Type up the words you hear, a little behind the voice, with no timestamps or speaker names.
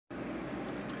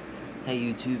Hey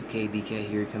YouTube, KBK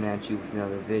here, coming at you with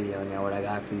another video. Now what I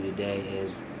got for you today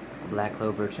is a Black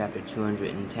Clover chapter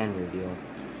 210 review.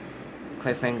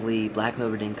 Quite frankly, Black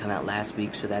Clover didn't come out last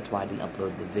week, so that's why I didn't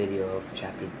upload the video of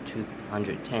chapter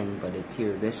 210, but it's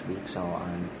here this week, so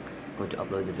I'm going to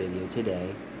upload the video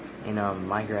today. And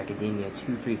My Hero Academia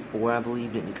 234, I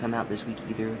believe, didn't come out this week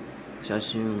either, so I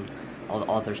assume all the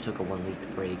authors took a 1 week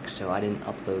break, so I didn't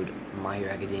upload My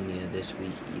Hero Academia this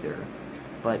week either.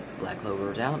 But Black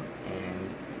Clover is out,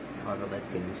 and however, let's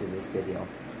get into this video.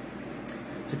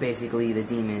 So basically, the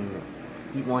demon,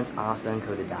 he wants Asta and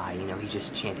Ko to die. You know, he's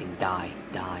just chanting, die,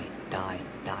 die, die,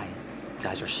 die. You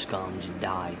guys are scum, just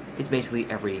die. It's basically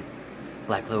every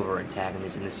Black Clover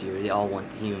antagonist in the series. They all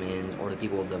want the humans or the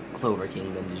people of the Clover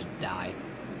Kingdom to just die.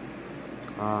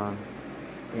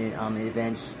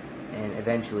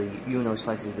 Eventually, Yuno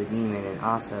slices the demon, and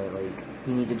Asta, like,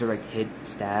 he needs a direct hit,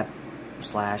 stab,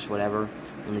 slash, whatever,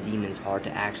 on the demon's heart to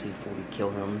actually fully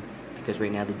kill him, because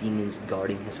right now the demon's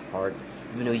guarding his heart.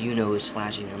 Even though Yuno is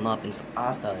slashing him up, and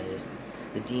Asta is,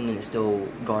 the demon is still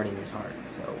guarding his heart,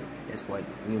 so that's what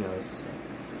Yuno is saying.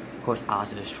 Of course,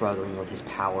 Asta is struggling with his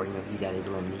power. You know, he's at his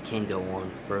limit. He can't go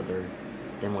on further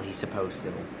than what he's supposed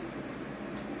to.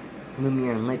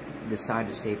 Lumiere and Licht decide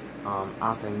to save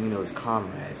Asta and Yuno's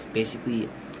comrades, basically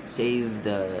save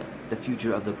the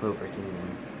future of the Clover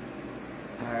Kingdom.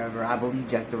 However, I believe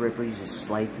Jack the Ripper uses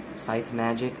scythe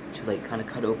magic to, like, kind of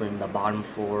cut open the bottom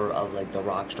floor of, like, the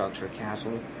rock structure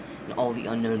castle, and all the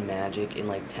unknown magic and,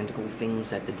 like, tentacle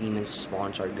things that the demons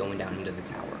spawn started going down into the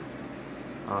tower.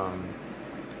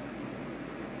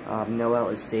 Noelle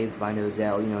is saved by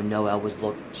Nozel. You know, Noelle was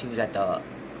she was at the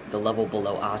level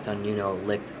below Asta and Yuno,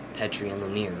 Licht, Petrie, and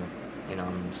Lumiere in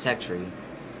Sectry.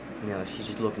 You know, she's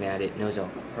just looking at it.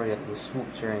 Nozel hurry up and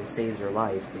swoops her and saves her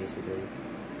life, basically.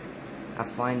 I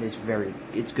find this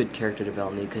it's good character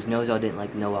development, because Nozel didn't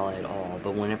like Noelle at all,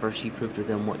 but whenever she proved to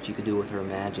them what she could do with her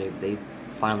magic, they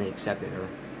finally accepted her.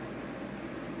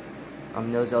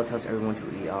 Nozel tells everyone to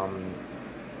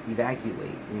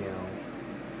evacuate, you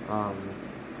know.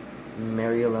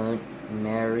 Mario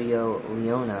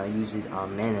Leona uses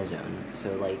Mana Zone,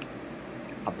 so, like,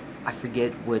 I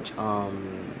forget which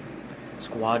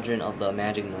squadron of the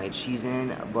Magic Knights she's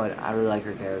in, but I really like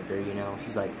her character, you know.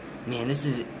 She's like, man, this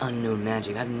is unknown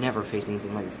magic. I've never faced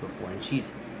anything like this before. And she's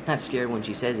not scared when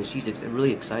she says it. She's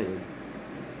really excited. You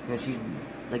know, she's,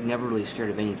 like, never really scared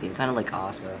of anything. Kind of like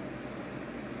Asta.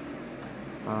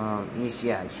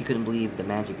 Yeah, she couldn't believe the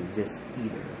magic exists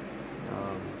either.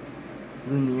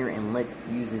 Lumiere and Licht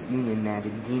uses Union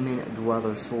Magic, Demon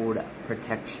Dweller Sword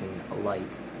Protection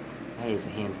Light. That is a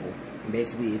handful. And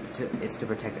basically, it's to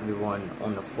protect everyone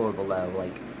on the floor below,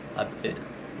 like a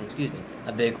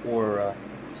big aura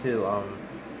to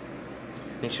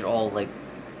make sure all, like,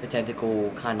 the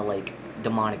tentacle kind of, like,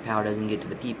 demonic power doesn't get to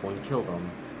the people and kill them,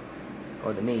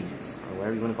 or the mages, or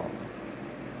whatever you want to call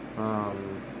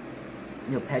them.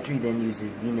 You know, Petrie then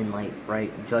uses Demon Light,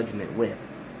 right, Judgment Whip,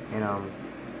 and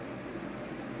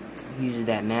he uses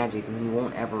that magic, and he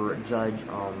won't ever judge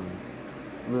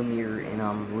Lumiere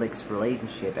and Licht's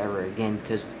relationship ever again,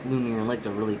 because Lumiere and Licht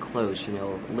are really close. You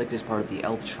know, Licht is part of the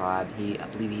Elf tribe. I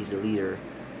believe he's the leader.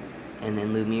 And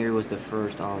then Lumiere was the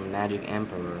first Magic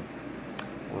Emperor,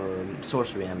 or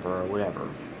Sorcery Emperor, or whatever.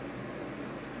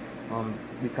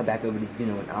 We come back over to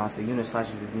Yuno and Asta. Yuno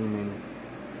slashes the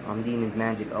demon's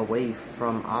magic away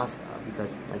from Asta,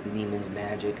 because, like, the demon's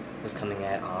magic was coming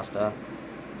at Asta.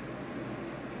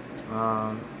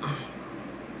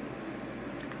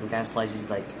 He kind of slices,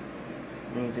 like,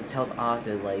 and it tells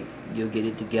Asta, like, you'll get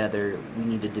it together. We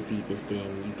need to defeat this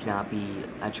thing. You cannot be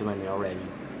at your limit already.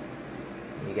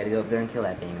 You gotta go up there and kill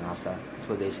that thing, Asta. That's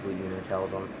what basically Yuno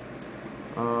tells him.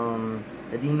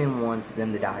 The demon wants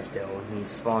them to die still, and he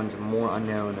spawns more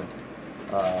unknown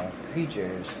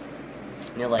creatures.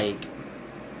 You know, like,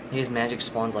 his magic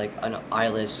spawns, like, an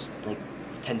eyeless, like,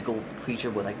 tentacle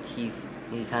creature with, like, teeth.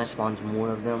 And he kind of spawns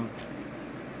more of them.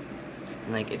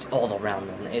 And, like, it's all around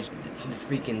them. The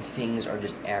freaking things are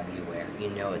just everywhere,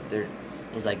 you know.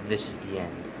 It's like, this is the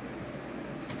end.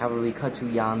 However, we cut to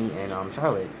Yami and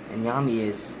Charlotte, and Yami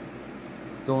is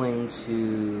going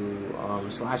to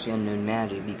slash the unknown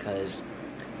magic, because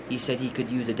he said he could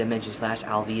use a Dimension Slash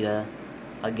Alvida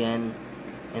again,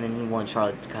 and then he wants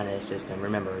Charlotte to kind of assist him.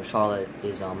 Remember, Charlotte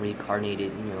is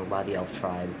reincarnated, you know, by the Elf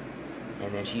tribe,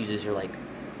 and then she uses her, like,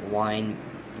 vine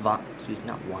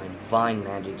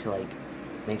magic to, like,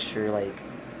 make sure, like,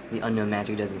 the unknown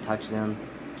magic doesn't touch them.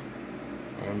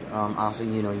 And also,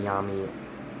 you know, Yami,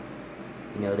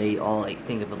 you know, they all, like,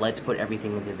 think of it, let's put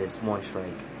everything into this one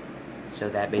strike. So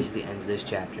that basically ends this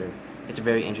chapter. It's a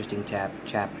very interesting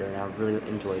chapter, and I really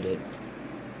enjoyed it.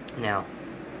 Now,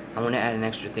 I want to add an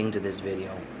extra thing to this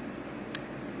video.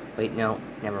 Wait, no,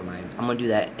 never mind. I'm going to do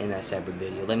that in a separate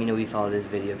video. Let me know what you thought of this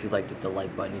video. If you liked it, the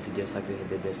like button. If you disliked it, hit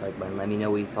the dislike button. Let me know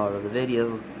what you thought of the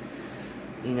video.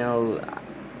 You know,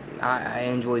 I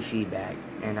enjoy feedback.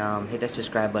 And hit that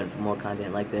subscribe button for more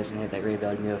content like this. And hit that great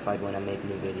bell to be notified when I make a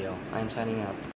new video. I am signing out.